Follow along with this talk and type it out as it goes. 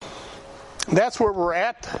that's where we're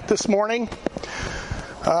at this morning.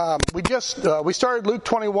 We started Luke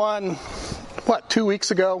 21, 2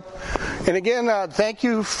 weeks ago? And again, thank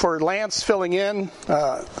you for Lance filling in.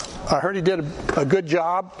 I heard he did a good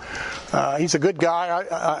job. He's a good guy.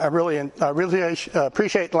 I really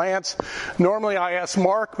appreciate Lance. Normally I ask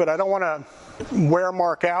Mark, but I don't want to wear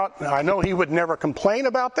Mark out. I know he would never complain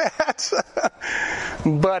about that.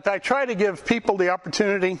 But I try to give people the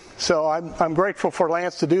opportunity, so I'm grateful for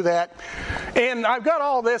Lance to do that. And I've got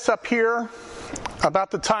all this up here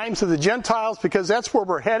about the times of the Gentiles because that's where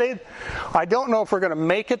we're headed. I don't know if we're going to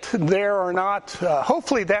make it there or not.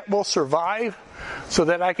 Hopefully that will survive so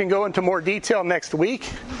that I can go into more detail next week.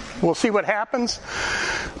 We'll see what happens.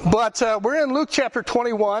 But we're in Luke chapter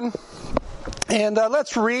 21. And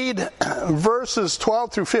let's read verses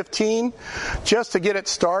 12 through 15 just to get it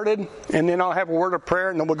started. And then I'll have a word of prayer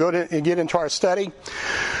and then we'll go and get into our study.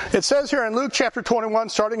 It says here in Luke chapter 21,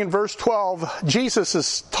 starting in verse 12, Jesus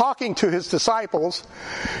is talking to his disciples.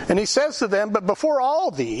 And he says to them, "But before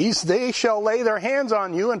all these, they shall lay their hands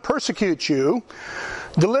on you and persecute you,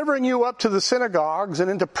 delivering you up to the synagogues and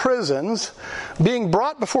into prisons, being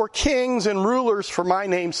brought before kings and rulers for my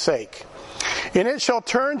name's sake. And it shall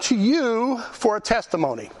turn to you for a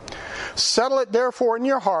testimony. Settle it therefore in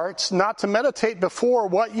your hearts, not to meditate before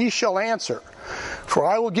what ye shall answer. For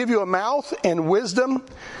I will give you a mouth and wisdom,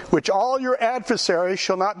 which all your adversaries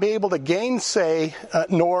shall not be able to gainsay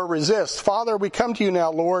nor resist." Father, we come to you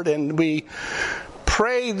now, Lord, and we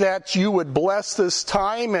pray that you would bless this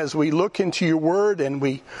time as we look into your word and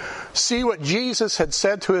we see what Jesus had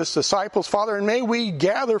said to his disciples, Father, and may we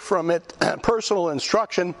gather from it personal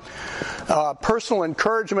instruction, personal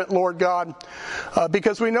encouragement, Lord God,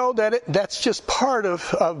 because we know that that's just part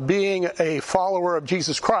of being a follower of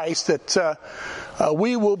Jesus Christ, that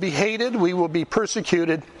we will be hated, we will be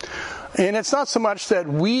persecuted. And it's not so much that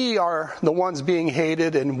we are the ones being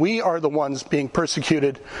hated and we are the ones being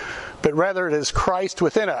persecuted, but rather it is Christ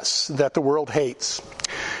within us that the world hates.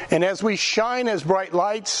 And as we shine as bright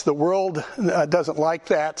lights, the world doesn't like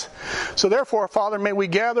that. So therefore, Father, may we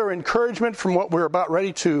gather encouragement from what we're about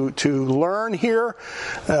ready to learn here,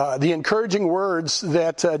 the encouraging words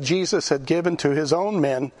that Jesus had given to his own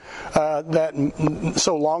men that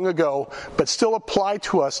so long ago, but still apply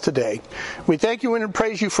to us today. We thank you and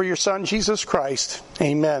praise you for your Son, Jesus Christ.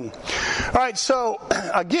 Amen. All right, so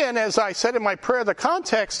again, as I said in my prayer, the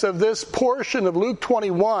context of this portion of Luke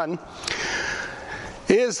 21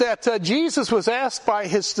 is that Jesus was asked by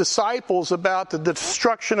his disciples about the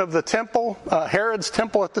destruction of the temple, Herod's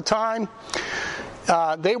temple at the time.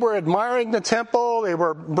 They were admiring the temple. They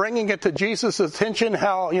were bringing it to Jesus' attention,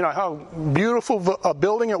 how beautiful a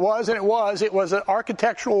building it was. And it was an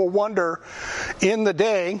architectural wonder in the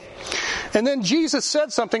day. And then Jesus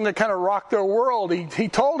said something that kind of rocked their world. He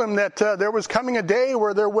told them that there was coming a day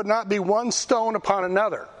where there would not be one stone upon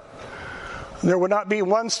another. There would not be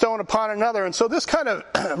one stone upon another. And so this kind of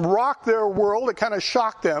rocked their world. It kind of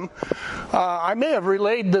shocked them. I may have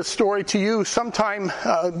relayed this story to you sometime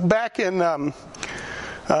back in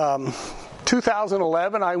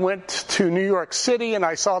 2011. I went to New York City and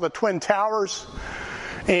I saw the Twin Towers.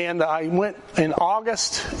 And I went in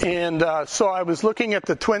August, and so I was looking at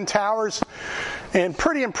the Twin Towers, and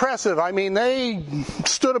pretty impressive. I mean, they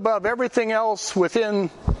stood above everything else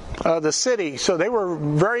within the city, so they were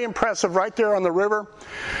very impressive right there on the river.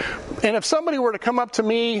 And if somebody were to come up to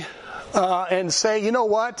me and say, you know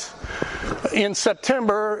what, in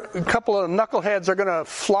September, a couple of knuckleheads are going to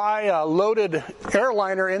fly a loaded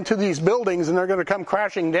airliner into these buildings and they're going to come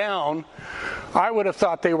crashing down, I would have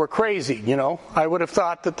thought they were crazy, I would have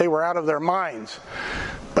thought that they were out of their minds.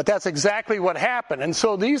 But that's exactly what happened. And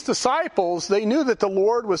so these disciples, they knew that the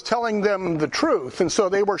Lord was telling them the truth. And so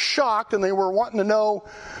they were shocked and they were wanting to know,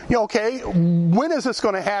 okay, when is this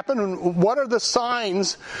going to happen? And what are the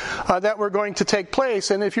signs that were going to take place?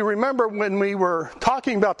 And if you remember when we were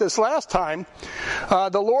talking about this last time,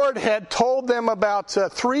 the Lord had told them about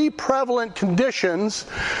 3 prevalent conditions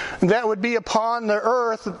that would be upon the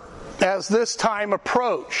earth as this time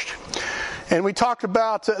approached. And we talked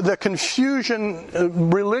about the confusion,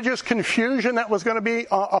 religious confusion that was going to be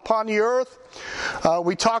upon the earth.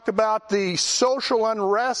 We talked about the social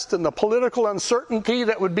unrest and the political uncertainty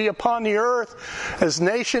that would be upon the earth as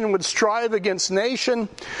nation would strive against nation.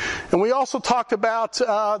 And we also talked about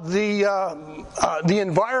the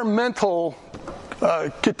environmental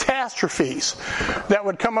catastrophes that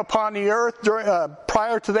would come upon the earth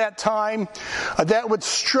prior to that time that would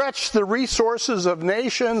stretch the resources of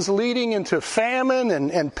nations, leading into famine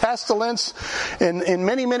and pestilence in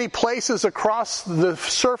many, many places across the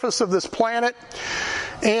surface of this planet.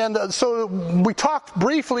 And so we talked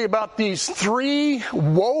briefly about these three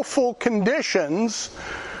woeful conditions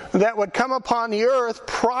that would come upon the earth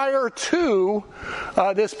prior to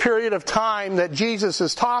this period of time that Jesus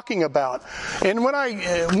is talking about. And when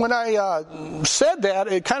I said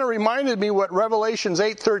that, it kind of reminded me what Revelations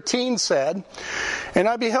 8:13 said. And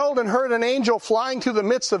I beheld and heard an angel flying through the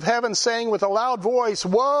midst of heaven, saying with a loud voice,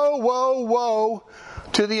 "Woe, woe, woe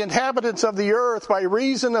to the inhabitants of the earth by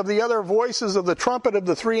reason of the other voices of the trumpet of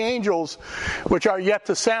the three angels which are yet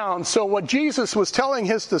to sound." So what Jesus was telling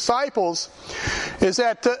his disciples is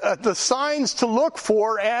that the signs to look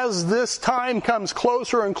for as this time comes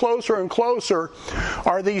closer and closer and closer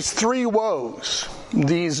are these three woes.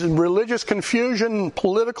 These religious confusion,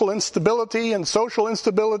 political instability, and social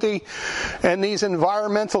instability, and these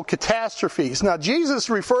environmental catastrophes. Now, Jesus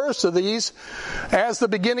refers to these as the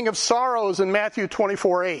beginning of sorrows in Matthew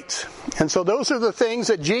 24:8. And so those are the things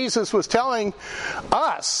that Jesus was telling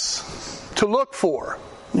us to look for.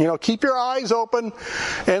 You know, keep your eyes open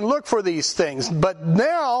and look for these things. But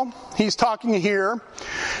now, he's talking here,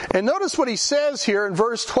 and notice what he says here in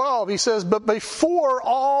verse 12. He says, "But before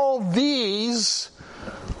all these,"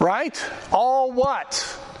 right? All what?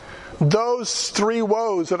 Those three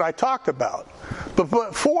woes that I talked about. But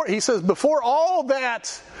before, he says, before all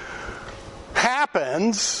that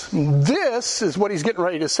happens, this is what he's getting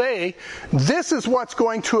ready to say. This is what's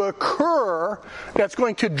going to occur that's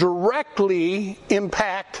going to directly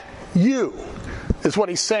impact you, is what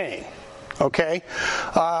he's saying. Okay?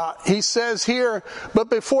 He says here, "But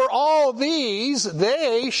before all these,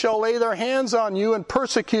 they shall lay their hands on you and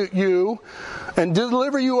persecute you and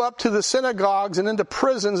deliver you up to the synagogues and into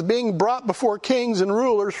prisons, being brought before kings and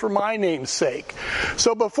rulers for my name's sake."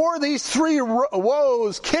 So before these three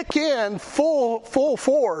woes kick in full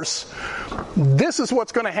force, this is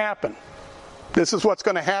what's going to happen. This is what's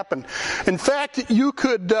going to happen. In fact, you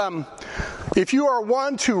could, if you are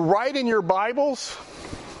one to write in your Bibles,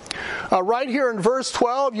 right here in verse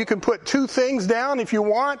 12, you can put two things down if you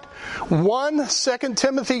want. One, 2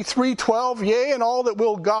 Timothy 3:12, "Yea, and all that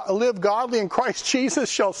will live godly in Christ Jesus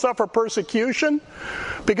shall suffer persecution,"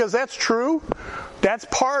 because that's true. That's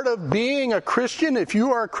part of being a Christian. If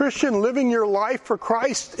you are a Christian living your life for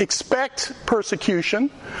Christ, expect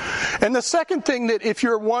persecution. And the second thing, that if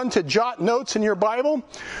you're one to jot notes in your Bible,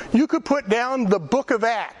 you could put down the book of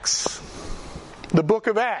Acts. The book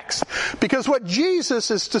of Acts. Because what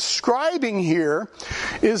Jesus is describing here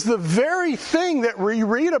is the very thing that we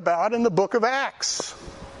read about in the book of Acts.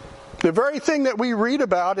 The very thing that we read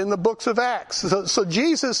about in the books of Acts. So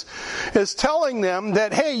Jesus is telling them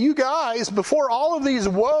that, hey, you guys, before all of these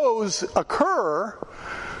woes occur,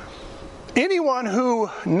 anyone who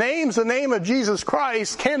names the name of Jesus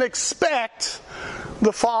Christ can expect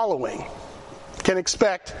the following.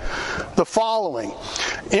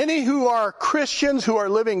 Any who are Christians, who are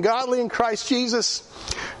living godly in Christ Jesus,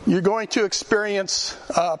 you're going to experience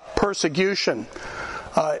persecution.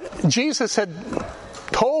 Jesus had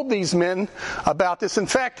told these men about this. In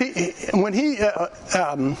fact, when he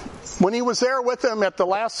was there with them at the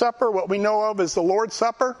Last Supper, what we know of as the Lord's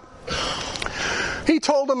Supper, he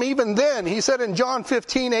told them even then, he said in John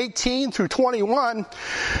 15:18 through 21,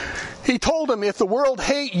 he told them, "If the world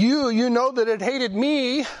hate you, you know that it hated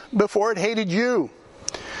me before it hated you.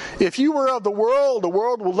 If you were of the world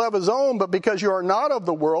would love his own, but because you are not of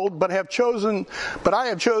the world, but I have chosen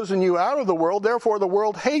you out of the world, therefore the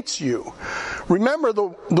world hates you. Remember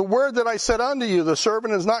the word that I said unto you, the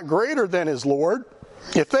servant is not greater than his Lord.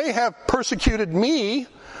 If they have persecuted me,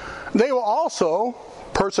 they will also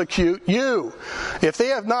persecute you. If they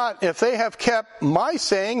have kept my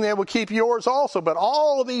saying, they will keep yours also. But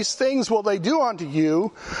all these things will they do unto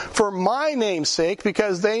you for my name's sake,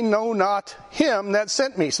 because they know not him that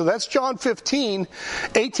sent me." So that's John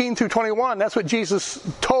 15:18 through 21. That's what Jesus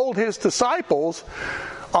told his disciples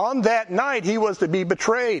on that night he was to be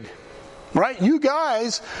betrayed. Right? You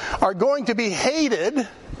guys are going to be hated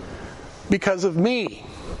because of me.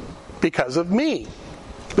 Because of me.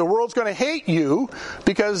 The world's going to hate you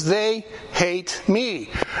because they hate me.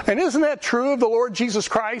 And isn't that true of the Lord Jesus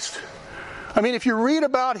Christ? I mean, if you read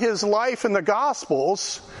about his life in the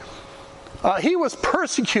Gospels, he was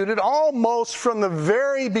persecuted almost from the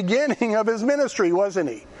very beginning of his ministry, wasn't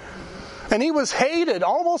he? And he was hated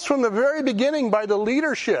almost from the very beginning by the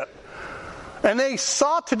leadership. And they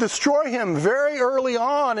sought to destroy him very early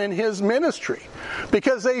on in his ministry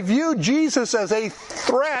because they viewed Jesus as a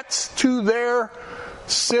threat to their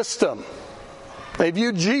system. They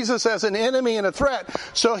viewed Jesus as an enemy and a threat.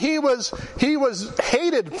 So he was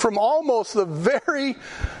hated from almost the very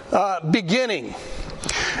beginning.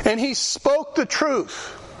 And he spoke the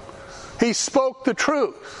truth. He spoke the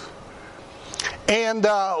truth. And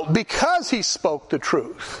because he spoke the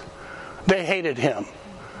truth, they hated him.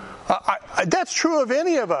 That's true of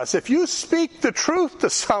any of us. If you speak the truth to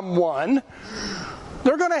someone,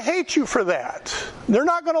 they're going to hate you for that. They're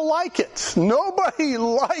not going to like it. Nobody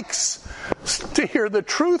likes to hear the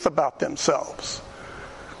truth about themselves,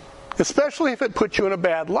 especially if it puts you in a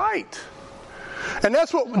bad light. And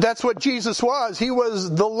that's what Jesus was. He was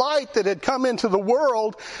the light that had come into the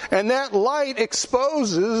world, and that light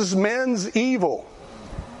exposes men's evil.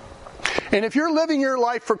 And if you're living your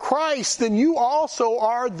life for Christ, then you also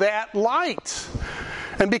are that light.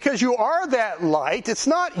 And because you are that light, it's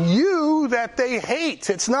not you that they hate.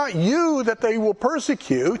 It's not you that they will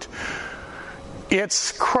persecute.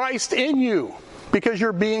 It's Christ in you, because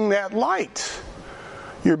you're being that light.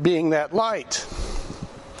 You're being that light.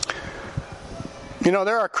 You know,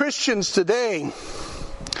 there are Christians today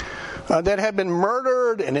that have been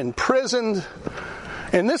murdered and imprisoned.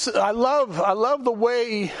 And this, I love the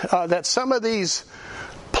way that some of these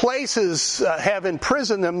places have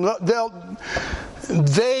imprisoned them.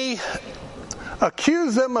 They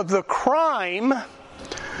accuse them of the crime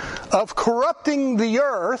of corrupting the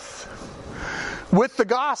earth with the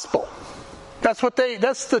gospel.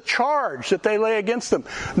 That's the charge that they lay against them.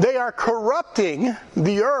 They are corrupting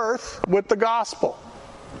the earth with the gospel.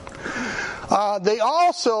 They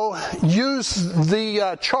also use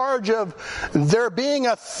the charge of there being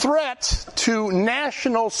a threat to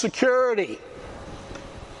national security,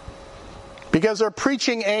 because they're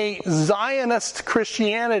preaching a Zionist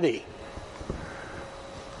Christianity.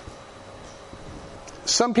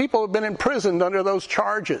 Some people have been imprisoned under those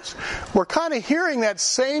charges. We're kind of hearing that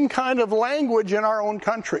same kind of language in our own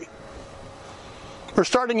country. We're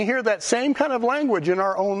starting to hear that same kind of language in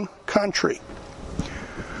our own country.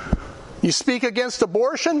 You speak against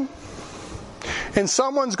abortion, and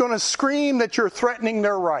someone's going to scream that you're threatening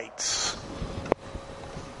their rights.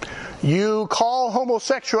 You call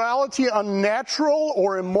homosexuality unnatural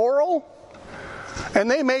or immoral, and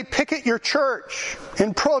they may picket your church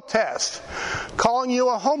in protest, calling you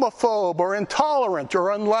a homophobe or intolerant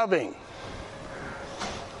or unloving.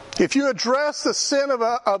 If you address the sin of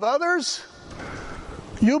others,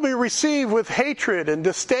 you'll be received with hatred and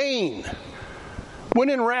disdain. When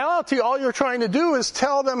in reality, all you're trying to do is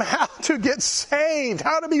tell them how to get saved,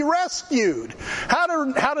 how to be rescued, how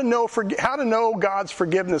to know God's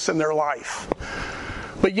forgiveness in their life.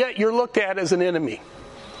 But yet you're looked at as an enemy.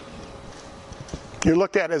 You're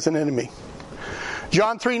looked at as an enemy.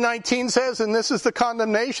 John 3:19 says, "And this is the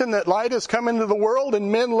condemnation, that light has come into the world,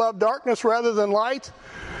 and men love darkness rather than light,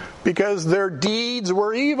 because their deeds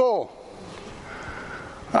were evil."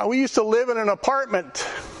 We used to live in an apartment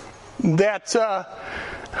that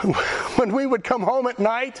when we would come home at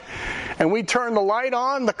night and we'd turn the light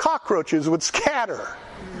on, the cockroaches would scatter,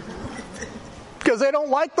 because they don't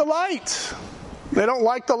like the light. They don't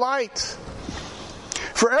like the light.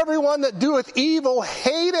 "For everyone that doeth evil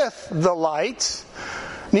hateth the light,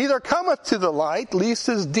 neither cometh to the light, lest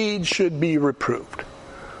his deeds should be reproved."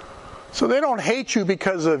 So they don't hate you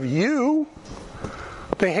because of you.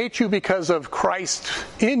 They hate you because of Christ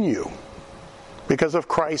in you. Because of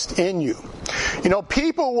Christ in you. You know,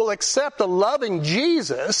 people will accept a loving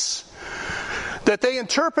Jesus that they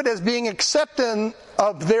interpret as being accepting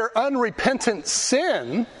of their unrepentant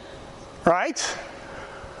sin, right?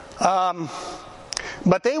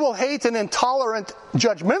 But they will hate an intolerant,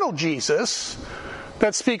 judgmental Jesus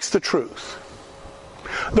that speaks the truth.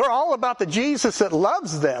 They're all about the Jesus that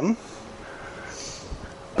loves them,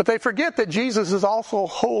 but they forget that Jesus is also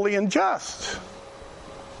holy and just.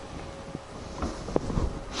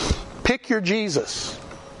 Pick your Jesus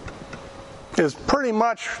is pretty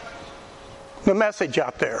much the message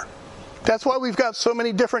out there. That's why we've got so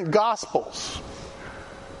many different gospels.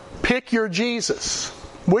 Pick your Jesus.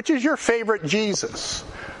 Which is your favorite Jesus?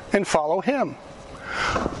 And follow him.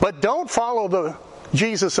 But don't follow the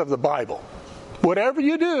Jesus of the Bible. Whatever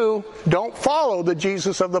you do, don't follow the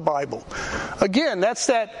Jesus of the Bible. Again, that's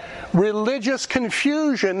that religious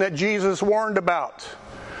confusion that Jesus warned about.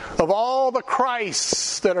 Of all the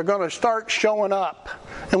Christs that are going to start showing up.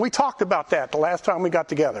 And we talked about that the last time we got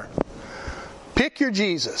together. Pick your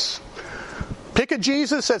Jesus. Pick a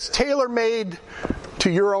Jesus that's tailor-made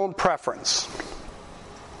to your own preference.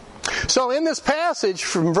 So in this passage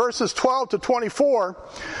from verses 12 to 24,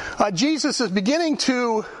 Jesus is beginning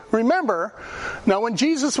to remember. Now when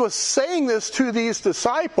Jesus was saying this to these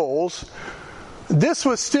disciples, this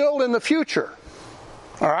was still in the future.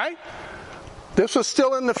 All right? This was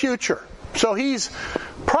still in the future. So he's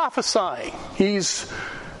prophesying. He's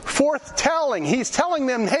forthtelling. He's telling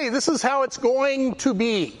them, hey, this is how it's going to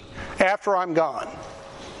be. after I'm gone.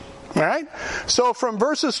 All right? So from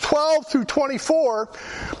verses 12 through 24,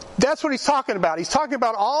 that's what he's talking about. He's talking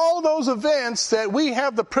about all those events that we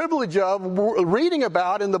have the privilege of reading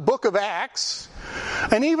about in the book of Acts,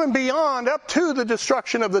 and even beyond, up to the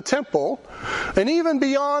destruction of the temple, and even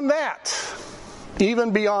beyond that.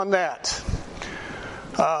 Even beyond that.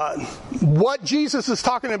 What Jesus is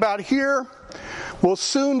talking about here will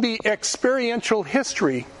soon be experiential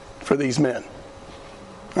history for these men.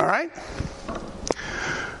 All right?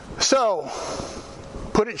 So,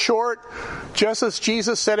 put it short, just as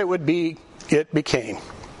Jesus said it would be, it became.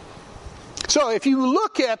 So if you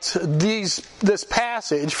look at this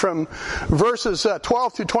passage from verses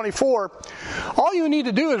 12 through 24, all you need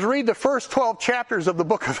to do is read the first 12 chapters of the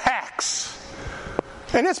book of Acts.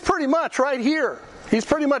 And it's pretty much right here. He's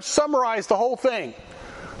pretty much summarized the whole thing.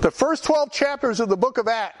 The first 12 chapters of the book of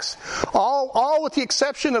Acts, all with the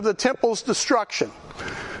exception of the temple's destruction.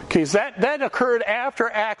 Okay, that occurred after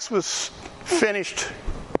Acts was finished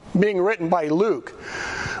being written by Luke.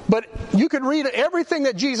 But you could read everything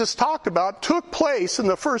that Jesus talked about took place in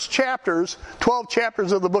the first 12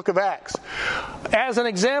 chapters of the book of Acts. As an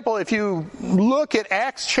example, if you look at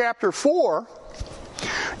Acts chapter 4,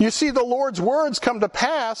 you see the Lord's words come to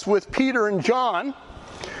pass with Peter and John,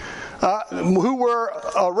 who were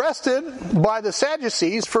arrested by the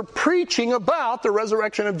Sadducees for preaching about the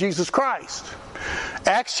resurrection of Jesus Christ.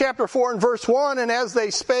 Acts chapter 4 and verse 1, and as they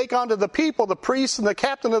spake unto the people, the priests and the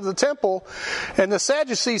captain of the temple, and the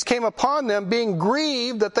Sadducees came upon them, being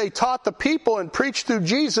grieved that they taught the people and preached through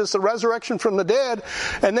Jesus the resurrection from the dead,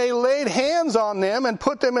 and they laid hands on them and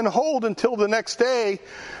put them in hold until the next day,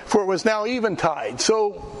 for it was now eventide.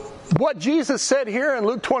 So what Jesus said here in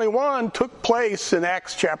Luke 21 took place in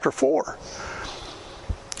Acts chapter 4.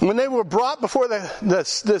 When they were brought before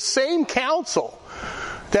the same council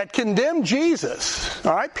that condemned Jesus,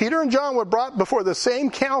 all right, Peter and John were brought before the same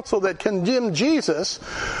council that condemned Jesus.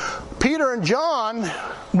 Peter and John,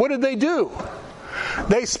 what did they do?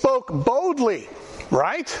 They spoke boldly,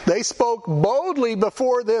 right? They spoke boldly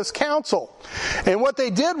before this council. And what they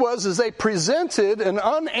did was they presented an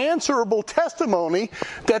unanswerable testimony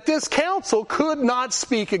that this council could not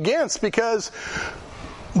speak against, because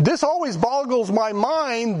this always boggles my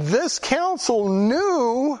mind. This council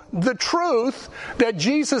knew the truth that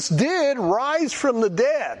Jesus did rise from the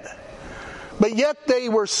dead, but yet they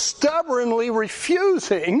were stubbornly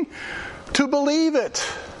refusing to believe it.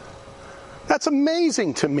 That's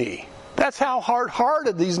amazing to me. That's how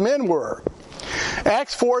hard-hearted these men were.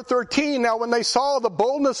 Acts 4:13, now when they saw the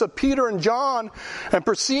boldness of Peter and John and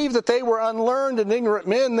perceived that they were unlearned and ignorant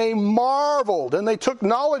men, they marveled, and they took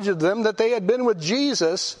knowledge of them that they had been with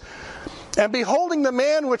Jesus. And beholding the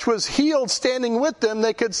man which was healed standing with them,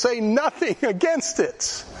 they could say nothing against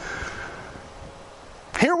it.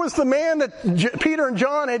 Here was the man that Peter and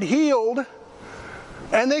John had healed,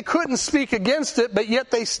 and they couldn't speak against it, but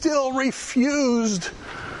yet they still refused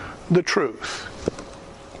the truth.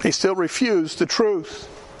 They still refused the truth.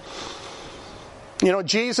 You know,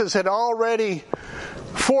 Jesus had already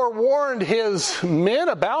forewarned his men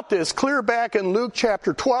about this clear back in Luke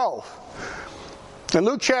chapter 12. In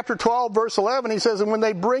Luke chapter 12, verse 11, he says, and when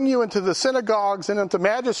they bring you into the synagogues and into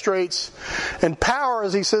magistrates and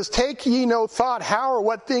powers, he says, take ye no thought how or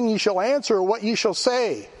what thing ye shall answer or what ye shall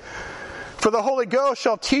say. For the Holy Ghost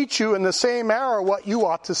shall teach you in the same hour what you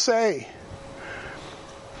ought to say.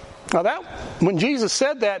 Now when Jesus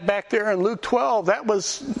said that back there in Luke 12, that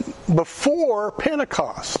was before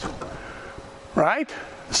Pentecost, right?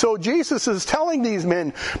 So Jesus is telling these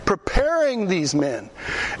men, preparing these men.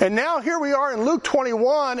 And now here we are in Luke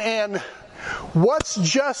 21, and what's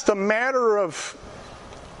just a matter of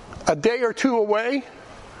a day or two away?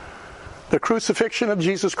 The crucifixion of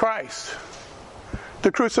Jesus Christ.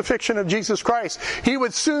 The crucifixion of Jesus Christ. He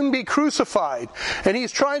would soon be crucified. And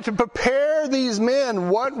he's trying to prepare these men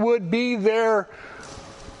what would be their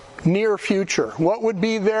near future. What would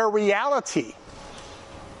be their reality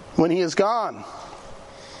when he is gone.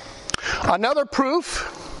 Another proof,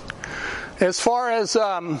 as far as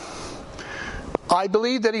I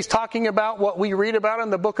believe that he's talking about what we read about in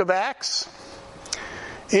the book of Acts,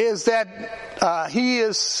 is that he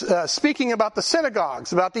is speaking about the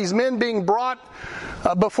synagogues, about these men being brought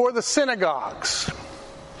before the synagogues.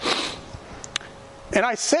 And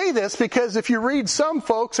I say this because if you read some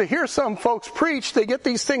folks or hear some folks preach, they get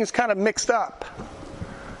these things kind of mixed up.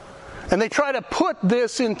 And they try to put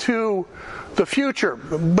this into the future.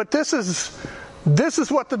 But this is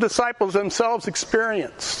what the disciples themselves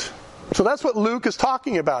experienced. So that's what Luke is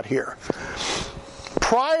talking about here.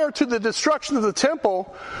 prior to the destruction of the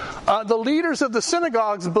temple, the leaders of the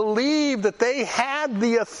synagogues believed that they had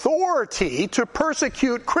the authority to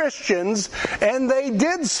persecute Christians, and they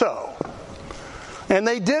did so. And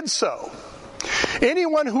they did so.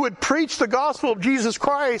 Anyone who would preach the gospel of Jesus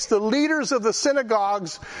Christ, the leaders of the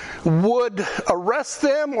synagogues would arrest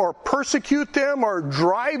them or persecute them or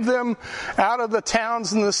drive them out of the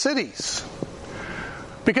towns and the cities.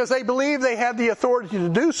 Because they believed they had the authority to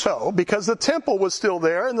do so, because the temple was still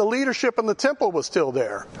there and the leadership in the temple was still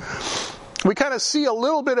there. We kind of see a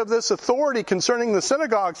little bit of this authority concerning the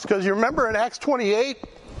synagogues, because you remember in Acts 28,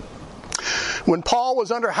 when Paul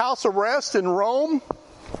was under house arrest in Rome,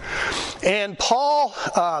 and Paul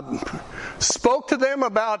spoke to them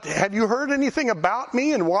about, have you heard anything about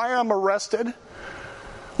me and why I'm arrested?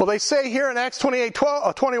 Well, they say here in Acts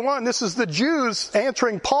 28:21, this is the Jews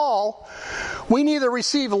answering Paul, we neither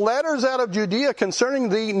received letters out of Judea concerning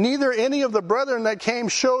thee, neither any of the brethren that came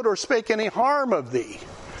showed or spake any harm of thee.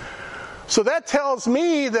 So that tells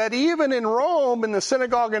me that even in Rome, in the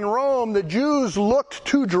synagogue in Rome, the Jews looked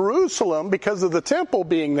to Jerusalem because of the temple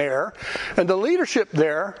being there and the leadership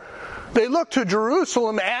there. They looked to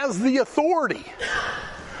Jerusalem as the authority.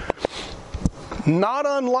 Not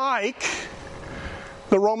unlike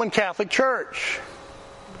the Roman Catholic Church.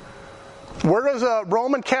 Where does a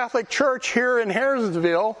Roman Catholic Church here in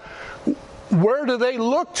Harrisonville, where do they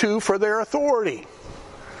look to for their authority?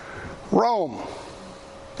 Rome.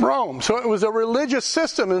 So it was a religious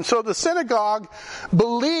system, and so the synagogue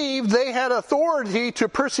believed they had authority to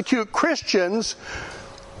persecute Christians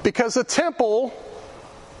because the temple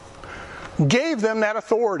gave them that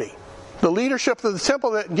authority. The leadership of the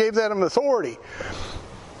temple that gave them authority.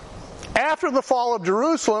 After the fall of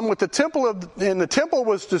Jerusalem, with the temple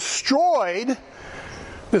was destroyed,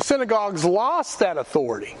 the synagogues lost that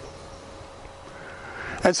authority.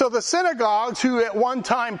 And so the synagogues, who at one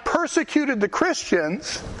time persecuted the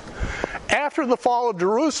Christians, after the fall of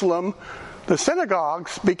Jerusalem, the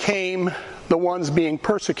synagogues became the ones being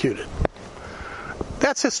persecuted.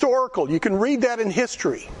 That's historical. You can read that in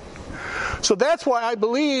history. So that's why I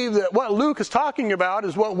believe that what Luke is talking about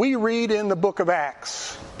is what we read in the book of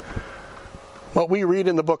Acts. What we read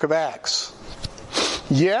in the book of Acts.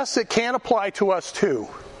 Yes, it can apply to us too.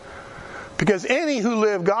 Because any who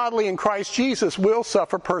live godly in Christ Jesus will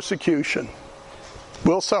suffer persecution.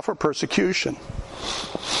 Will suffer persecution.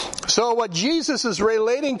 So what Jesus is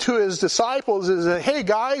relating to his disciples is that, hey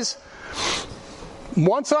guys,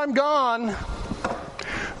 once I'm gone,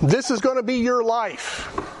 this is going to be your life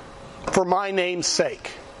for my name's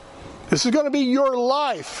sake. This is going to be your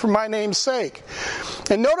life for my name's sake.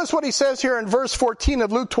 And notice what he says here in verse 14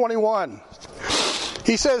 of Luke 21.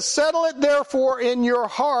 He says, settle it therefore in your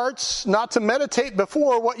hearts, not to meditate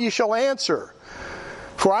before what ye shall answer.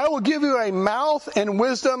 For I will give you a mouth and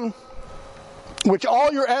wisdom which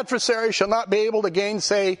all your adversaries shall not be able to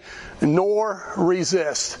gainsay nor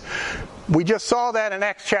resist. We just saw that in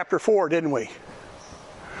Acts chapter 4, didn't we?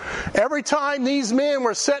 Every time these men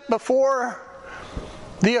were set before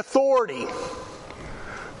the authority,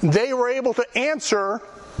 they were able to answer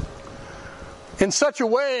in such a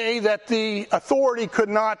way that the authority could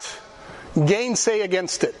not gainsay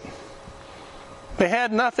against it. They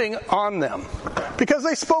had nothing on them because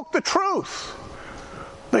they spoke the truth.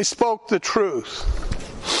 They spoke the truth.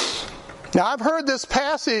 Now, I've heard this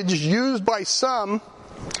passage used by some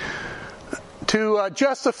to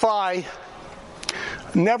justify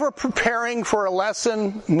never preparing for a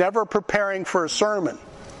lesson, never preparing for a sermon.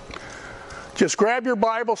 Just grab your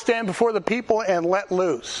Bible, stand before the people, and let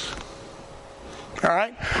loose. All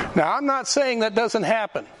right? Now, I'm not saying that doesn't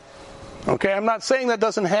happen. Okay? I'm not saying that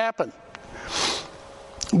doesn't happen.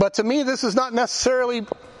 But to me, this is not necessarily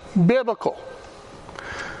biblical.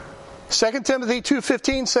 2 Timothy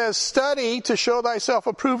 2:15 says, study to show thyself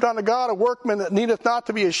approved unto God, a workman that needeth not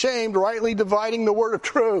to be ashamed, rightly dividing the word of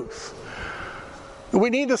truth. We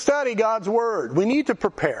need to study God's word. We need to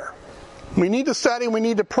prepare. We need to study, we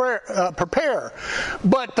need to prepare.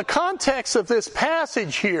 But the context of this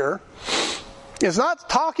passage here is not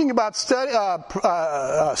talking about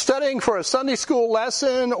studying for a Sunday school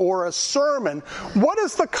lesson or a sermon. What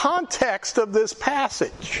is the context of this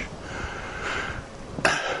passage?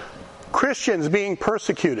 Christians being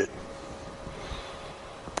persecuted.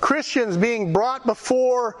 Christians being brought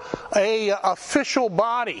before an official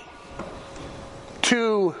body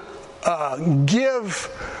to give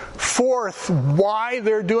forth why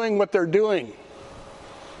they're doing what they're doing.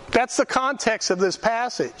 That's the context of this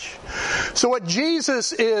passage. So what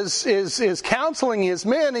Jesus is counseling his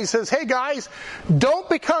men, he says, hey guys, don't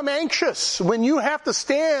become anxious when you have to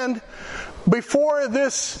stand before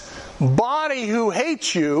this body who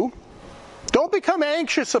hates you, don't become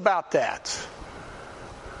anxious about that.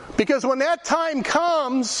 Because when that time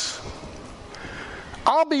comes,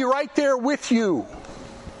 I'll be right there with you.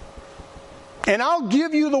 And I'll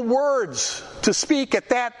give you the words to speak at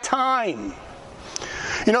that time.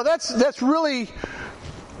 You know, that's really,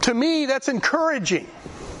 to me, that's encouraging.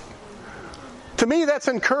 To me, that's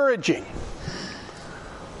encouraging.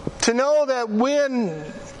 To know that when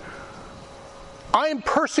I am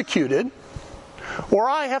persecuted, or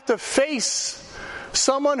I have to face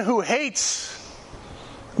someone who hates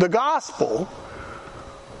the gospel,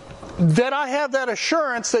 that I have that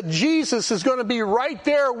assurance that Jesus is going to be right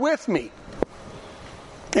there with me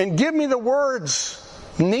and give me the words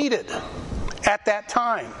needed at that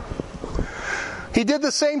time. He did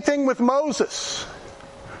the same thing with Moses.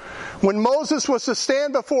 When Moses was to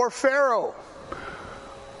stand before Pharaoh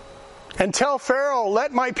and tell Pharaoh,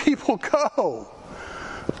 let my people go,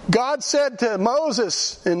 God said to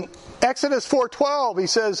Moses in Exodus 4:12, he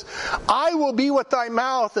says, I will be with thy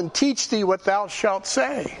mouth and teach thee what thou shalt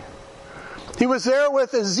say. He was there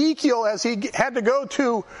with Ezekiel as he had to go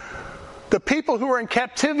to the people who were in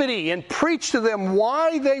captivity and preach to them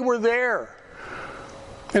why they were there.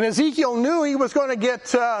 And Ezekiel knew he was going to get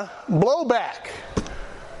blowback.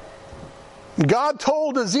 God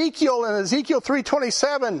told Ezekiel in Ezekiel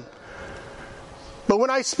 3:27, but when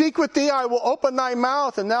I speak with thee, I will open thy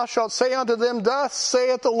mouth, and thou shalt say unto them, thus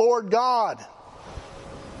saith the Lord God.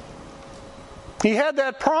 He had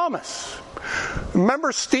that promise.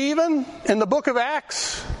 Remember Stephen in the book of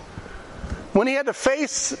Acts? When he had to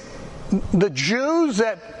face the Jews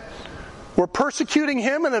that were persecuting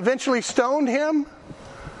him and eventually stoned him?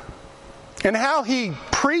 And how he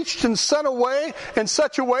preached in such a way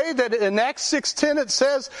that in Acts 6:10 it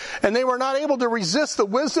says, and they were not able to resist the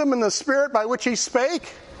wisdom and the spirit by which he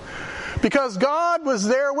spake. Because God was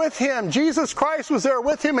there with him. Jesus Christ was there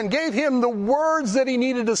with him and gave him the words that he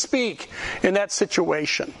needed to speak in that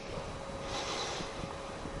situation.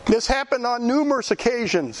 This happened on numerous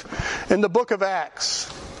occasions in the book of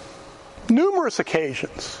Acts. Numerous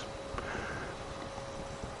occasions.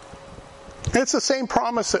 And it's the same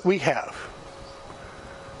promise that we have.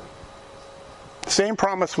 Same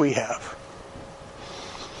promise we have.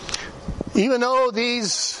 Even though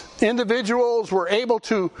these individuals were able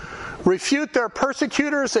to refute their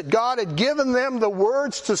persecutors, that God had given them the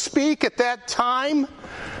words to speak at that time,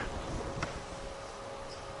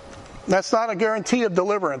 that's not a guarantee of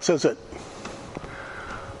deliverance, is it?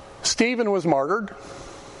 Stephen was martyred.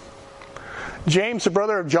 James, the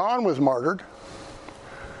brother of John, was martyred.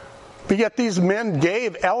 But yet these men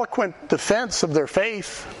gave eloquent defense of their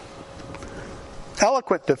faith.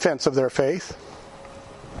 Eloquent defense of their faith.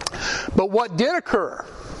 But what did occur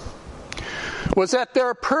was that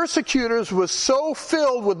their persecutors was so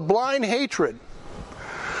filled with blind hatred,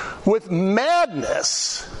 with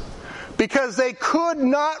madness, because they could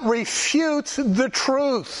not refute the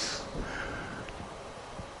truth.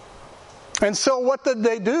 And so what did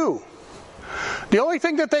they do? The only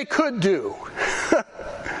thing that they could do,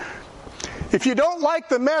 if you don't like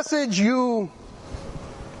the message, you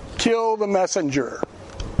kill the messenger.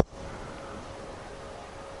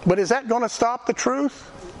 But is that going to stop the truth?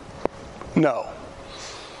 No.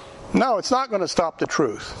 No, it's not going to stop the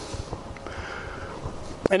truth.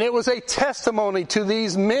 And it was a testimony to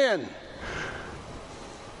these men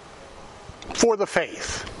for the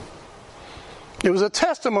faith. It was a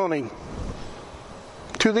testimony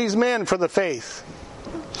to these men for the faith.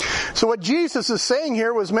 So what Jesus is saying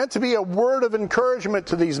here was meant to be a word of encouragement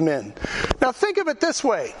to these men. Now think of it this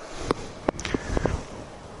way.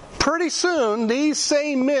 Pretty soon, these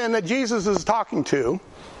same men that Jesus is talking to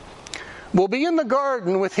will be in the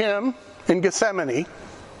garden with him in Gethsemane.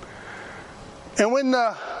 And when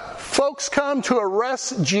the folks come to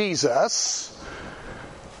arrest Jesus,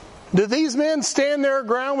 did these men stand their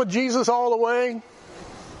ground with Jesus all the way?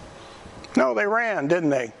 No, they ran,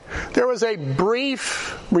 didn't they? There was a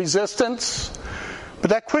brief resistance,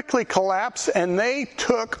 but that quickly collapsed and they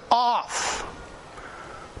took off.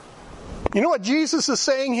 You know what Jesus is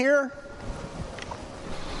saying here?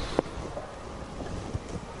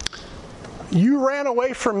 You ran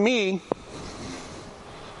away from me,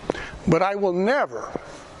 but I will never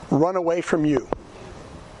run away from you.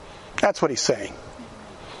 That's what he's saying.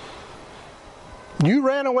 You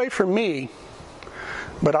ran away from me,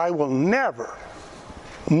 but I will never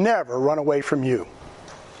run away from you.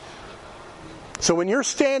 So when you're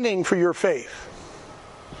standing for your faith,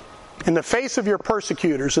 in the face of your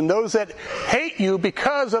persecutors and those that hate you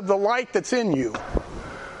because of the light that's in you,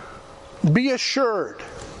 be assured,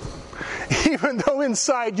 even though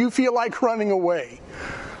inside you feel like running away,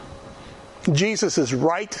 Jesus is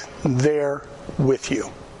right there with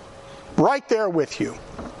you. Right there with you.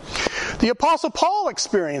 The Apostle Paul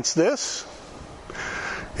experienced this.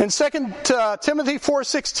 In 2 Timothy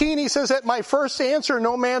 4:16, he says, "At my first answer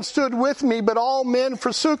no man stood with me, but all men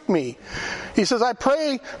forsook me." He says, "I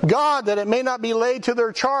pray God that it may not be laid to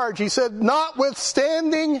their charge." He said,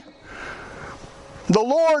 "Notwithstanding, the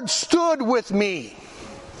Lord stood with me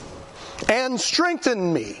and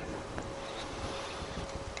strengthened me,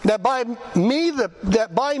 that by me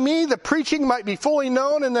the preaching might be fully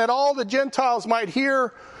known, and that all the Gentiles might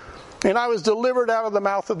hear, and I was delivered out of the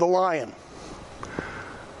mouth of the lion."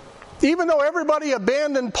 Even though everybody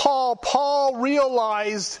abandoned Paul, Paul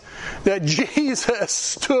realized that Jesus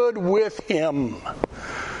stood with him.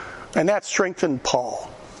 And that strengthened Paul.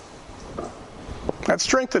 That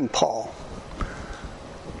strengthened Paul.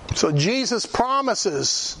 So Jesus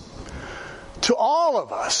promises to all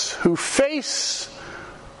of us who face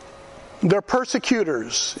their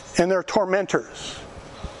persecutors and their tormentors,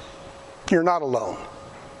 you're not alone.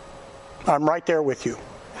 I'm right there with you.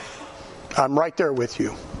 I'm right there with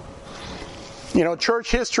you. You know,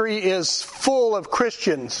 church history is full of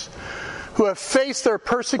Christians who have faced their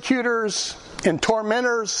persecutors and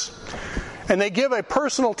tormentors, and they give a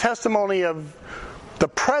personal testimony of the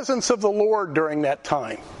presence of the Lord during that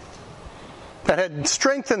time that had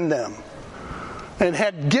strengthened them and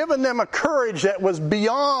had given them a courage that was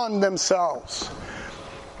beyond themselves.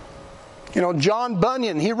 You know, John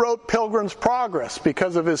Bunyan, he wrote Pilgrim's Progress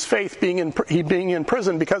because of his faith, being in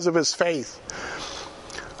prison because of his faith.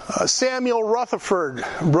 Samuel Rutherford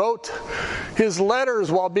wrote his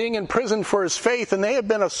letters while being in prison for his faith, and they have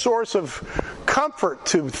been a source of comfort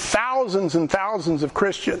to thousands and thousands of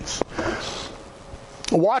Christians.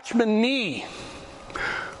 Watchman Nee,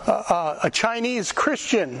 a Chinese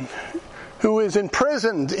Christian who is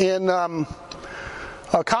imprisoned in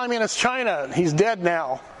communist China, he's dead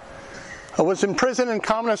now, was imprisoned in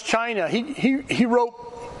communist China. He wrote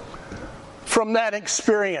from that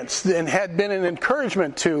experience and had been an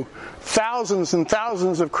encouragement to thousands and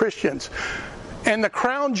thousands of Christians. And the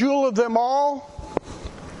crown jewel of them all,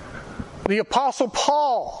 the Apostle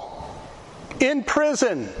Paul, in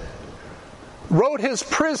prison, wrote his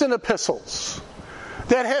prison epistles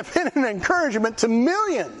that have been an encouragement to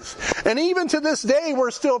millions. And even to this day,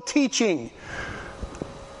 we're still teaching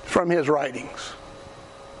from his writings.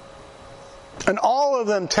 And all of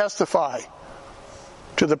them testify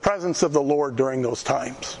to the presence of the Lord during those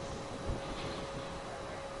times.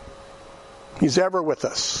 He's ever with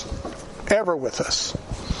us. Ever with us.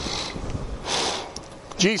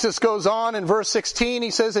 Jesus goes on in verse 16,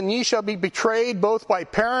 he says, "And ye shall be betrayed both by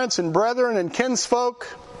parents and brethren and kinsfolk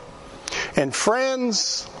and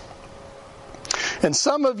friends. And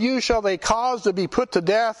some of you shall they cause to be put to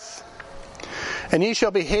death. And ye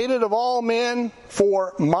shall be hated of all men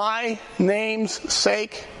for my name's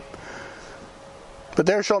sake. But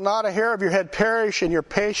there shall not a hair of your head perish, and your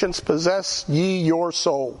patience possess ye your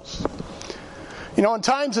souls." You know, in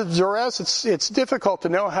times of duress, it's difficult to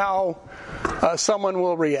know how someone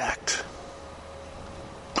will react.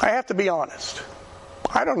 I have to be honest.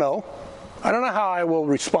 I don't know. I don't know how I will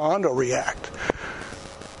respond or react.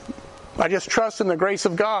 I just trust in the grace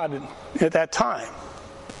of God at that time.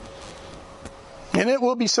 And it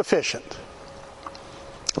will be sufficient.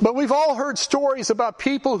 But we've all heard stories about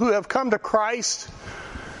people who have come to Christ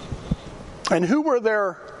and who were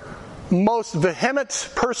their most vehement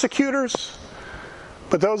persecutors,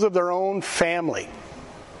 but those of their own family.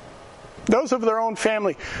 Those of their own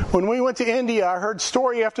family. When we went to India, I heard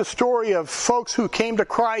story after story of folks who came to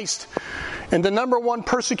Christ, and the number one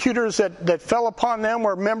persecutors that fell upon them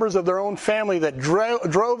were members of their own family that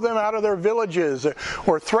drove them out of their villages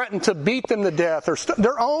or threatened to beat them to death, or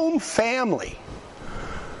their own family.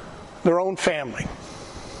 Their own family.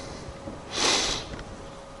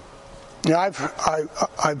 You know,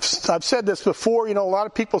 I've said this before. You know, a lot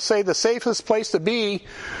of people say the safest place to be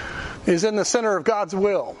is in the center of God's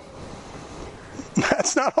will.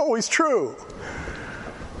 That's not always true.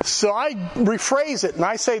 So I rephrase it and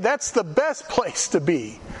I say that's the best place to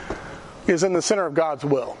be, is in the center of God's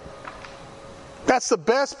will. That's the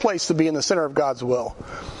best place to be, in the center of God's will.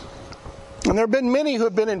 And there have been many who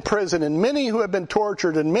have been in prison, and many who have been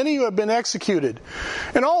tortured, and many who have been executed.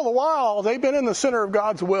 And all the while, they've been in the center of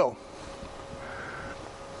God's will.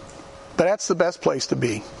 But that's the best place to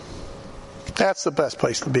be. That's the best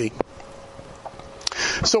place to be.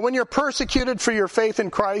 So when you're persecuted for your faith in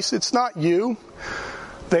Christ, it's not you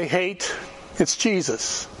they hate, it's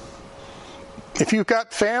Jesus. If you've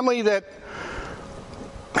got family that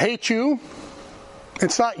hate you,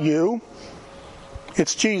 it's not you,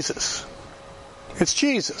 it's Jesus. It's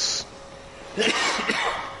Jesus.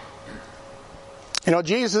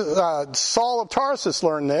 Saul of Tarsus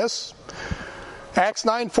learned this. Acts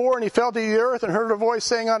 9:4, and he fell to the earth and heard a voice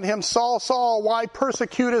saying unto him, Saul, Saul, why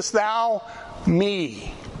persecutest thou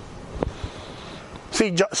me?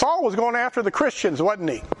 See, Saul was going after the Christians, wasn't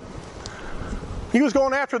he? He was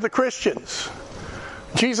going after the Christians.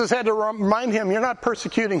 Jesus had to remind him, you're not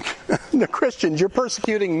persecuting the Christians, you're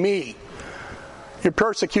persecuting me. You're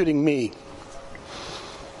persecuting me.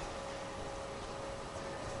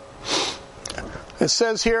 It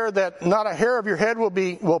says here that not a hair of your head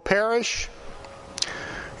will perish.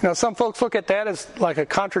 Some folks look at that as like a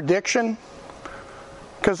contradiction,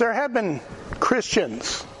 because there have been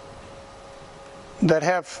Christians that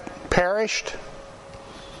have perished.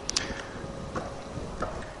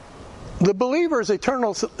 The believer is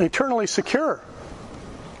eternally secure,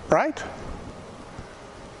 right?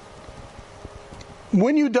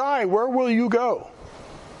 When you die, where will you go?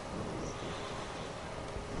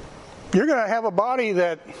 You're going to have a body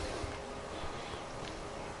that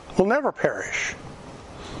will never perish.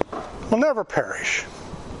 Will never perish.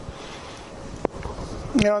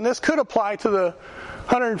 And this could apply to the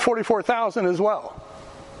 144,000 as well.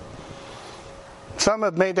 Some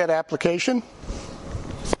have made that application.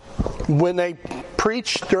 When they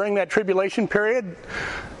preach during that tribulation period,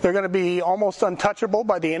 they're going to be almost untouchable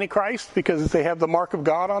by the Antichrist because they have the mark of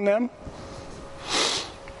God on them.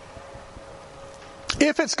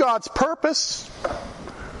 If it's God's purpose,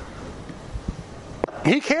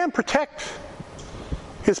 He can protect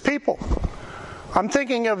His people. I'm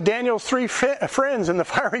thinking of Daniel's 3 friends in the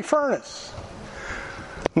fiery furnace.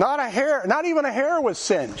 Not even a hair was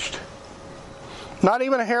singed. Not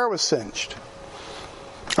even a hair was singed.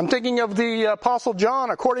 I'm thinking of the Apostle John,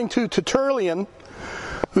 according to Tertullian,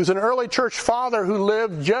 who's an early church father who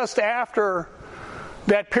lived just after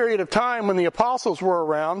that period of time when the apostles were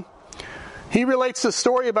around. He relates the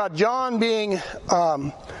story about John being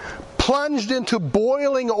plunged into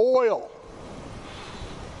boiling oil.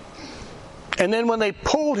 And then when they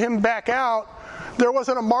pulled him back out, there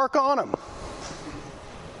wasn't a mark on him.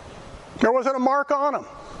 There wasn't a mark on him.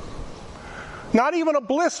 Not even a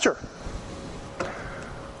blister.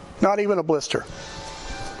 Not even a blister.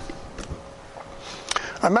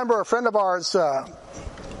 I remember a friend of ours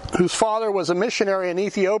whose father was a missionary in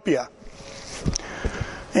Ethiopia.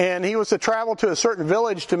 And he was to travel to a certain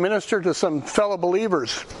village to minister to some fellow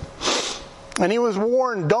believers. And he was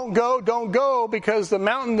warned, don't go, because the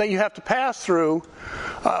mountain that you have to pass through,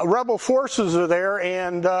 rebel forces are there,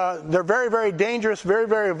 and they're very, very dangerous, very,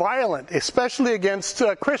 very violent, especially against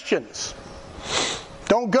Christians.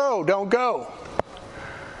 Don't go.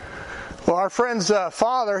 Well, our friend's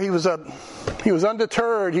father, he was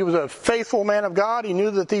undeterred. He was a faithful man of God. He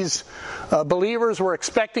knew that these believers were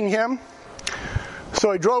expecting him.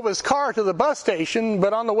 So he drove his car to the bus station,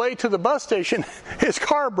 but on the way to the bus station, his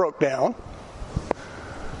car broke down.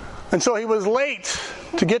 And so he was late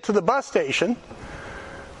to get to the bus station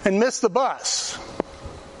and missed the bus.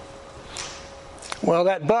 Well,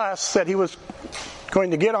 that bus that he was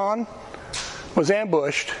going to get on was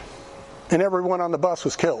ambushed, and everyone on the bus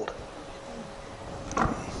was killed.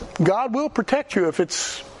 God will protect you if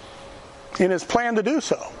it's in His plan to do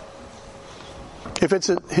so. If it's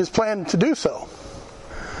His plan to do so.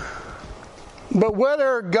 But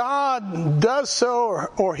whether God does so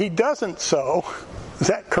or He doesn't so, is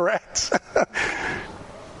that correct?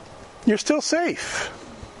 You're still safe.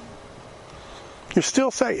 You're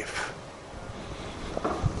still safe.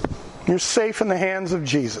 You're safe in the hands of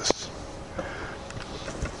Jesus.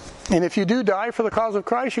 And if you do die for the cause of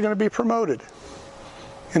Christ, you're going to be promoted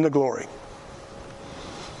in the glory.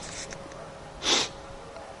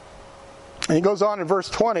 And he goes on in verse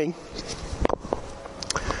 20.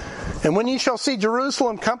 And when ye shall see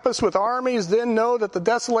Jerusalem compassed with armies, then know that the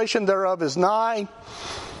desolation thereof is nigh.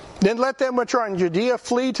 Then let them which are in Judea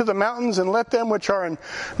flee to the mountains, and let them which are in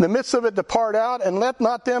the midst of it depart out, and let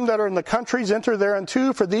not them that are in the countries enter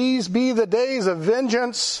thereunto, for these be the days of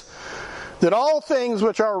vengeance, that all things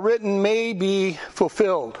which are written may be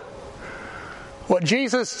fulfilled. What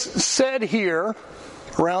Jesus said here,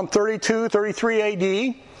 around 32, 33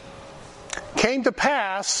 AD, came to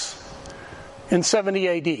pass in 70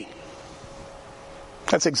 AD.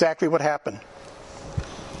 That's exactly what happened.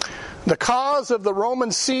 The cause of the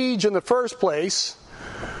Roman siege in the first place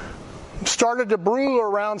started to brew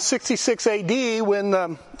around 66 AD when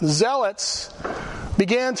the Zealots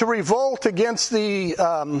began to revolt against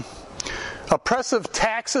the oppressive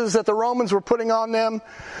taxes that the Romans were putting on them,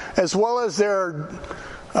 as well as their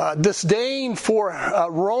disdain for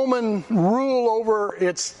Roman rule over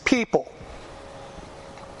its people.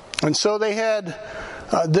 And so they had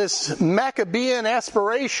this Maccabean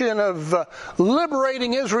aspiration of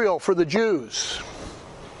liberating Israel for the Jews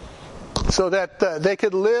so that they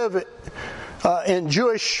could live in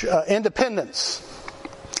Jewish independence.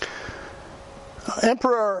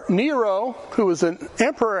 Emperor Nero, who was an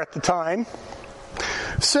emperor at the time,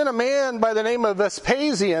 sent a man by the name of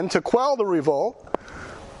Vespasian to quell the revolt.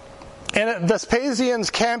 And Vespasian's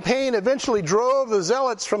campaign eventually drove the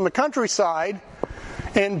zealots from the countryside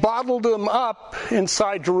and bottled them up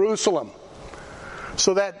inside Jerusalem.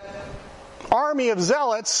 So that army of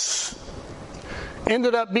zealots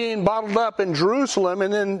ended up being bottled up in Jerusalem,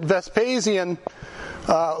 and then Vespasian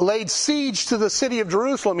laid siege to the city of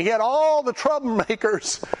Jerusalem. He had all the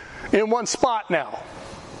troublemakers in one spot now.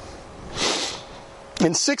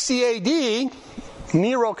 In 60 AD,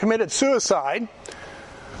 Nero committed suicide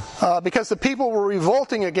because the people were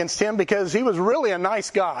revolting against him because he was really a nice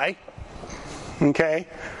guy. Okay?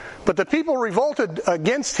 But the people revolted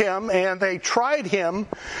against him and they tried him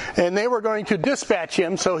and they were going to dispatch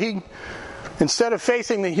him, so he, instead of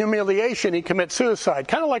facing the humiliation, he commits suicide.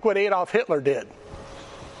 Kind of like what Adolf Hitler did.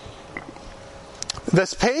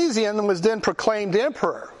 Vespasian was then proclaimed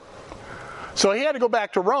emperor. So he had to go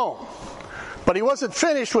back to Rome. But he wasn't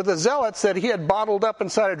finished with the zealots that he had bottled up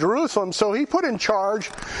inside of Jerusalem, so he put in charge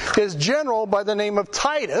his general by the name of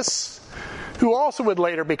Titus, who also would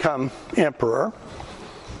later become emperor.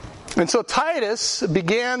 And so Titus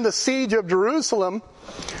began the siege of Jerusalem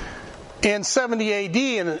in 70 AD,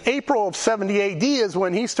 and in April of 70 AD is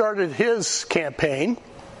when he started his campaign.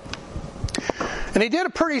 And he did a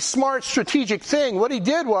pretty smart strategic thing. What he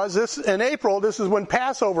did was, in April, this is when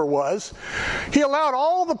Passover was, he allowed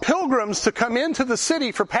all the pilgrims to come into the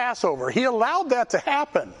city for Passover. He allowed that to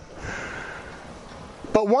happen.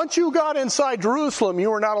 But once you got inside Jerusalem, you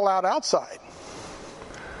were not allowed outside.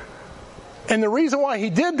 And the reason why he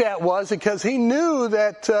did that was because he knew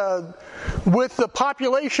that with the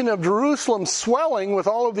population of Jerusalem swelling, with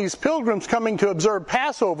all of these pilgrims coming to observe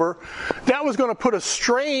Passover, that was going to put a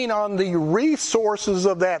strain on the resources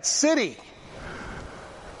of that city.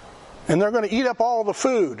 And they're going to eat up all the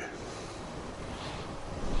food.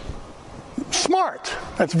 Smart.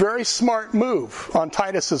 That's a very smart move on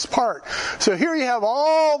Titus's part. So here you have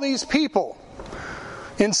all these people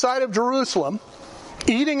inside of Jerusalem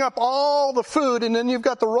eating up all the food, and then you've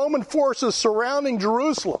got the Roman forces surrounding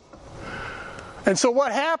Jerusalem. And so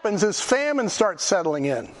what happens is famine starts settling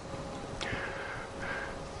in.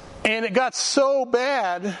 And it got so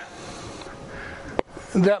bad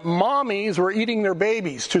that mommies were eating their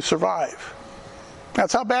babies to survive.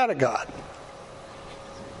 That's how bad it got.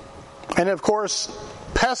 And of course,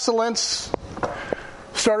 pestilence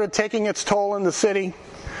started taking its toll in the city.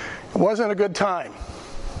 It wasn't a good time.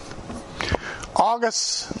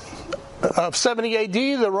 August of 70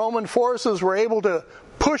 AD, the Roman forces were able to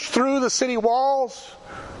push through the city walls.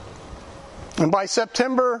 And by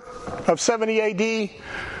September of 70 AD,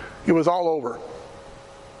 it was all over.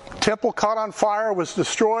 The temple caught on fire, was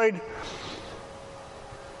destroyed.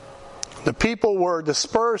 The people were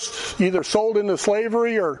dispersed, either sold into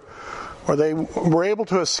slavery or they were able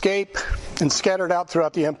to escape and scattered out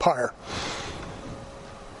throughout the empire.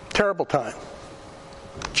 Terrible time.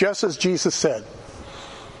 Just as Jesus said.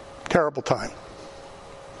 Terrible time.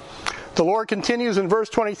 The Lord continues in verse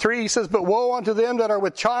 23. He says, "But woe unto them that are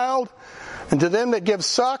with child, and to them that give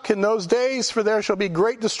suck in those days, for there shall be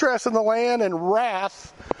great distress in the land and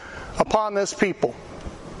wrath upon this people."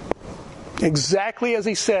 Exactly as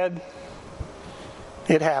he said,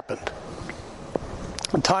 it happened.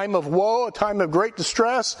 A time of woe, a time of great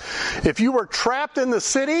distress. If you were trapped in the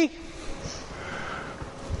city,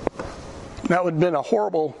 that would have been a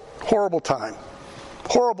horrible, horrible time.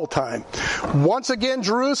 Horrible time. Once again,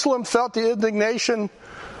 Jerusalem felt the indignation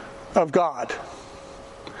of God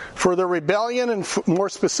for their rebellion and more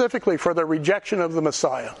specifically for their rejection of the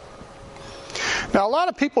Messiah. Now, a lot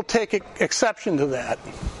of people take exception to that.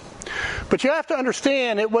 But you have to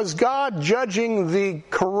understand, it was God judging the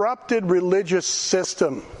corrupted religious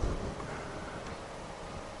system.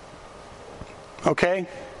 Okay?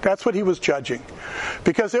 That's what he was judging.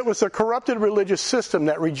 Because it was a corrupted religious system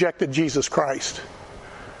that rejected Jesus Christ.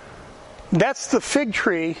 That's the fig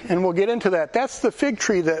tree, and we'll get into that. That's the fig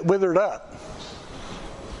tree that withered up.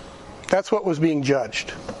 That's what was being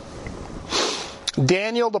judged.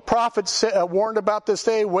 Daniel the prophet warned about this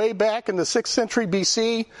day way back in the 6th century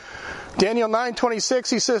BC. Daniel 9:26,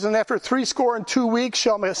 he says, "And after 62 weeks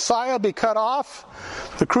shall Messiah be cut off,"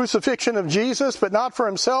 the crucifixion of Jesus, "but not for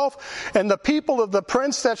himself. And the people of the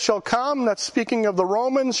prince that shall come," that's speaking of the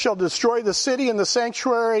Romans, "shall destroy the city and the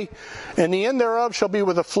sanctuary, and the end thereof shall be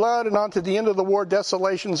with a flood, and unto the end of the war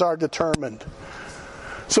desolations are determined."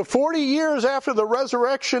 So 40 years after the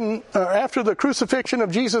resurrection, after the crucifixion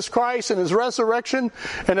of Jesus Christ and his resurrection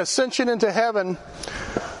and ascension into heaven,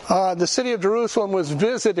 the city of Jerusalem was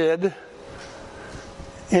visited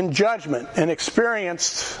in judgment and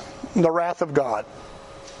experienced the wrath of God,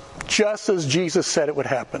 just as Jesus said it would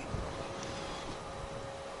happen.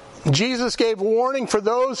 Jesus gave warning for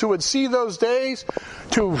those who would see those days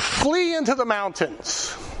to flee into the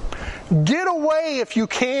mountains. Get away if you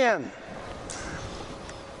can.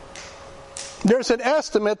 There's an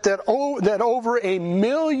estimate that over 1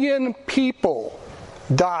 million people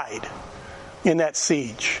died in that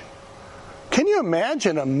siege. Can you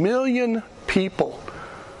imagine 1 million people?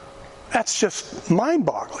 That's just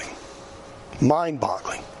mind-boggling.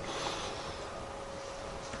 Mind-boggling.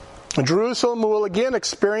 Jerusalem will again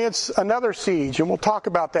experience another siege, and we'll talk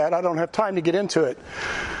about that. I don't have time to get into it.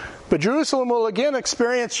 But Jerusalem will again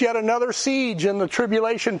experience yet another siege in the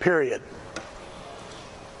tribulation period.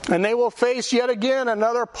 And they will face yet again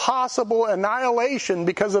another possible annihilation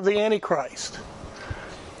because of the Antichrist.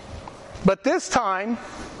 But this time,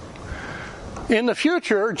 in the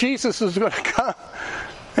future, Jesus is going to come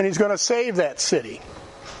and he's going to save that city.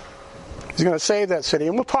 He's going to save that city.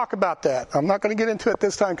 And we'll talk about that. I'm not going to get into it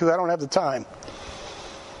this time because I don't have the time.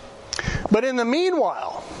 But in the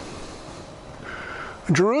meanwhile,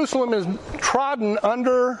 Jerusalem is trodden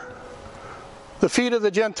under the feet of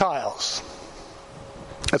the Gentiles.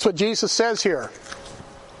 That's what Jesus says here.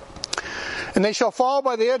 And they shall fall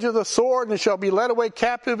by the edge of the sword and shall be led away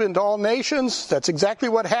captive into all nations. That's exactly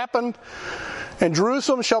what happened. And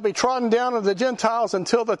Jerusalem shall be trodden down of the Gentiles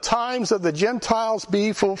until the times of the Gentiles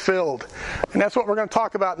be fulfilled. And that's what we're going to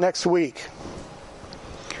talk about next week.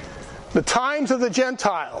 The times of the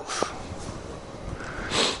Gentiles.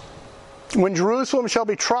 When Jerusalem shall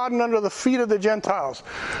be trodden under the feet of the Gentiles.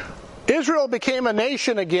 Israel became a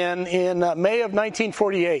nation again in May of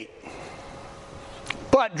 1948.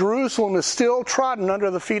 But Jerusalem is still trodden under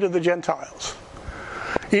the feet of the Gentiles.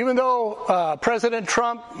 Even though President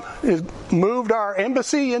Trump moved our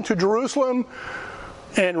embassy into Jerusalem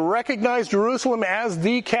and recognized Jerusalem as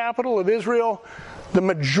the capital of Israel, the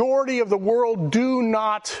majority of the world do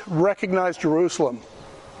not recognize Jerusalem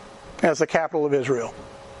as the capital of Israel.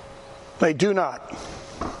 They do not.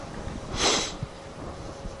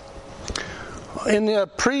 In the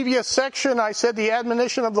previous section, I said the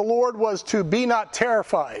admonition of the Lord was to be not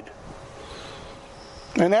terrified.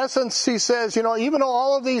 In essence, he says, even though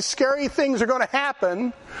all of these scary things are going to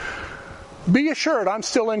happen, be assured I'm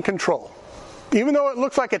still in control. Even though it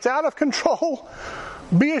looks like it's out of control,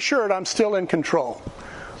 be assured I'm still in control.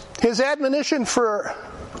 His admonition for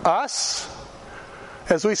us,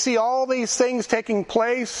 as we see all these things taking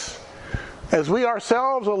place, as we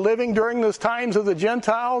ourselves are living during those times of the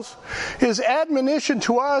Gentiles, his admonition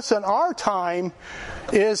to us in our time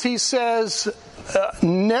is, he says,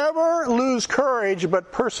 never lose courage,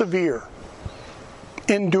 but persevere.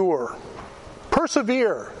 Endure.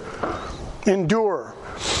 Persevere. Endure.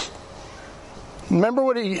 Remember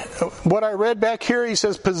what I read back here? He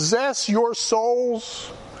says, possess your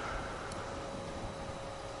souls.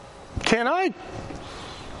 Can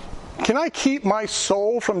I keep my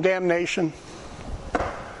soul from damnation?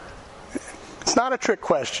 It's not a trick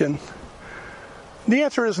question. The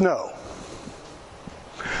answer is no.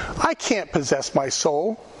 I can't possess my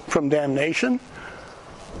soul from damnation.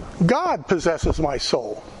 God possesses my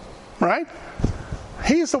soul, right?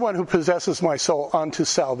 He's the one who possesses my soul unto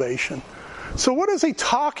salvation. So what is he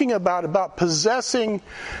talking about possessing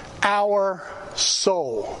our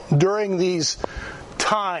soul during these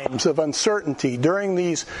times of uncertainty, during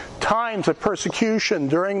these times of persecution,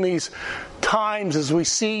 during these times as we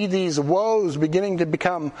see these woes beginning to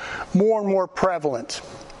become more and more prevalent?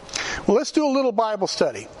 Well, let's do a little Bible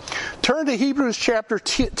study. Turn to Hebrews chapter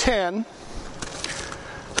 10.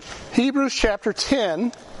 Hebrews chapter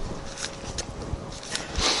 10.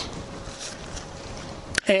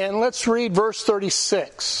 And let's read verse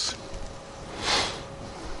 36.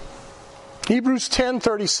 Hebrews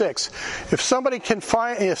 10:36. If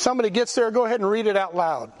somebody gets there, go ahead and read it out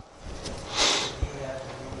loud.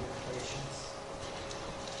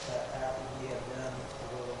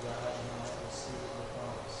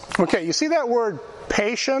 Okay, you see that word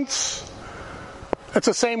patience? It's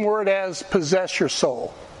the same word as possess your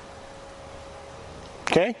soul.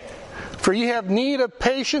 Okay? For you have need of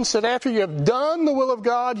patience, that after you have done the will of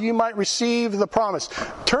God, you might receive the promise.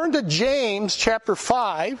 Turn to James chapter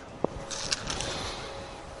 5.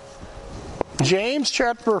 James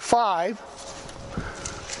chapter 5,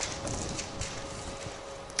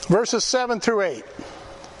 verses 7 through 8.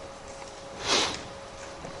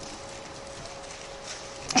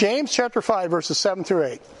 James chapter 5, verses 7 through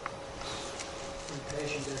 8.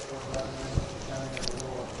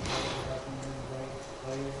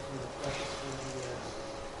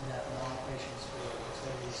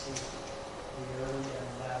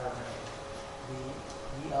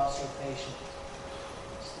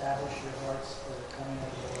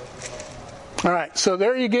 All right, so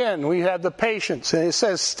there again, we have the patience. And it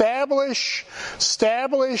says, establish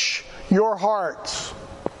your hearts.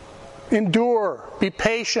 Endure, be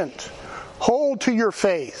patient. Hold to your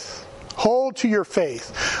faith. Hold to your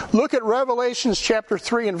faith. Look at Revelations chapter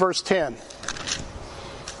 3 and verse 10.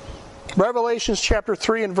 Revelations chapter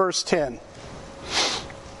 3 and verse 10.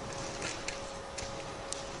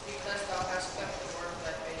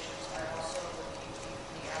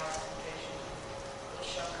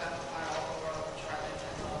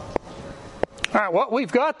 All right, what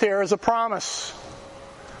we've got there is a promise.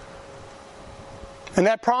 And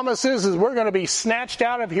that promise is we're going to be snatched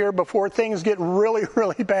out of here before things get really,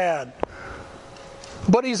 really bad.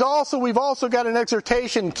 But we've also got an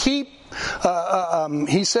exhortation. Keep the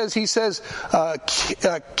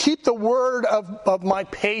word of my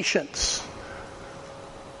patience.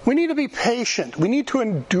 We need to be patient. We need to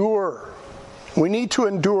endure. We need to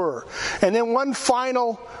endure. And then one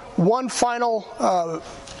final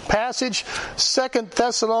passage, 2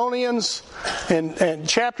 Thessalonians in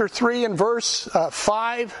chapter 3 and verse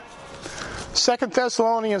 5. 2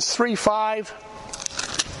 Thessalonians 3:5.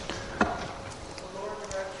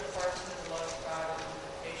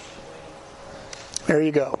 There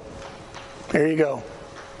you go. There you go.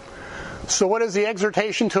 So what is the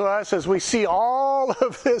exhortation to us as we see all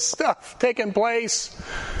of this stuff taking place?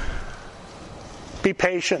 Be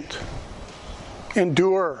patient.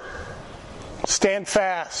 Endure. Stand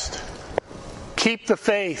fast. Keep the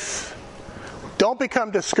faith. Don't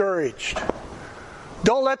become discouraged.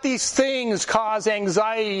 Don't let these things cause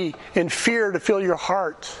anxiety and fear to fill your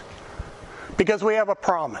heart. Because we have a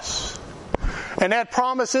promise. And that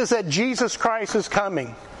promise is that Jesus Christ is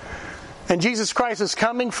coming. And Jesus Christ is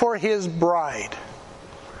coming for His bride.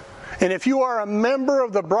 And if you are a member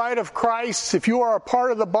of the bride of Christ, if you are a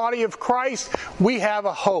part of the body of Christ, we have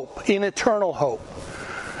a hope, an eternal hope.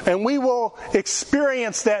 And we will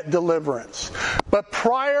experience that deliverance. But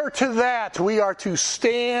prior to that, we are to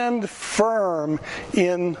stand firm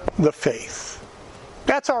in the faith.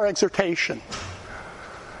 That's our exhortation.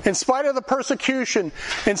 In spite of the persecution,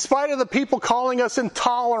 in spite of the people calling us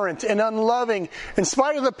intolerant and unloving, in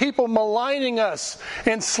spite of the people maligning us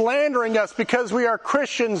and slandering us because we are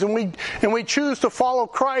Christians and we choose to follow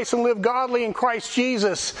Christ and live godly in Christ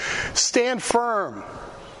Jesus, stand firm.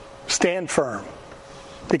 Stand firm.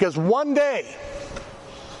 Because one day,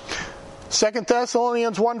 2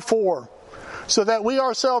 Thessalonians 1:4, so that we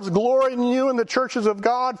ourselves glory in you in the churches of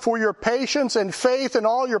God for your patience and faith in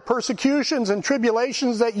all your persecutions and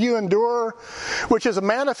tribulations that you endure, which is a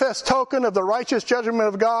manifest token of the righteous judgment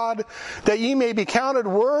of God, that ye may be counted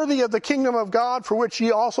worthy of the kingdom of God for which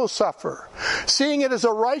ye also suffer. Seeing it is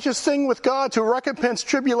a righteous thing with God to recompense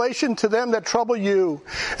tribulation to them that trouble you.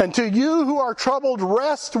 And to you who are troubled,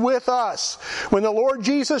 rest with us, when the Lord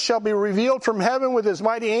Jesus shall be revealed from heaven with his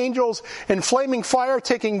mighty angels in flaming fire,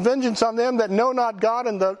 taking vengeance on them that know not God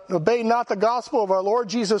and obey not the gospel of our Lord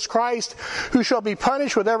Jesus Christ, who shall be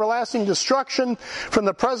punished with everlasting destruction from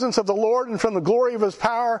the presence of the Lord and from the glory of his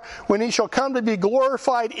power, when he shall come to be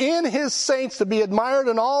glorified in his saints, to be admired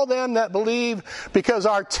in all them that believe, because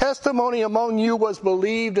our testimony among you was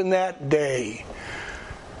believed in that day.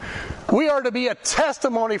 We are to be a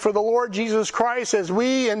testimony for the Lord Jesus Christ as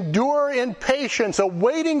we endure in patience,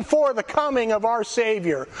 awaiting for the coming of our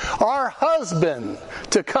Savior, our husband,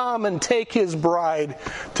 to come and take his bride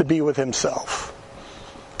to be with himself.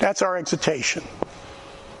 That's our exhortation.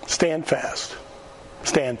 Stand fast.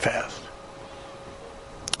 Stand fast.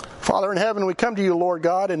 Father in heaven, we come to you, Lord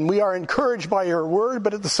God, and we are encouraged by your word,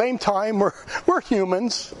 but at the same time, we're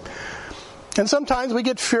humans. And sometimes we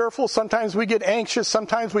get fearful, sometimes we get anxious,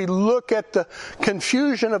 sometimes we look at the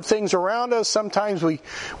confusion of things around us, sometimes we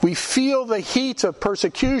feel the heat of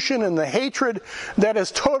persecution and the hatred that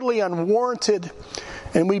is totally unwarranted,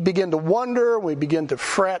 and we begin to wonder, we begin to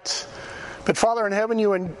fret. But Father in heaven,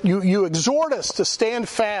 you exhort us to stand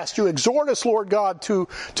fast. You exhort us, Lord God, to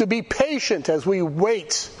be patient as we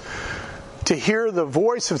wait to hear the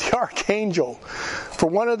voice of the archangel. For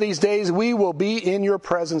one of these days we will be in your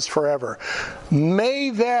presence forever. May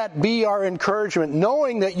that be our encouragement,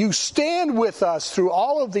 knowing that you stand with us through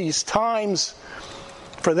all of these times.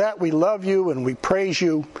 For that we love you and we praise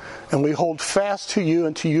you and we hold fast to you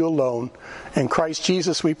and to you alone. In Christ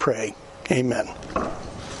Jesus we pray. Amen.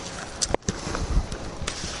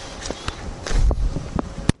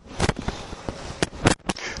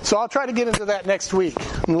 So I'll try to get into that next week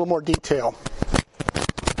in a little more detail.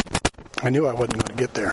 I knew I wasn't going to get there.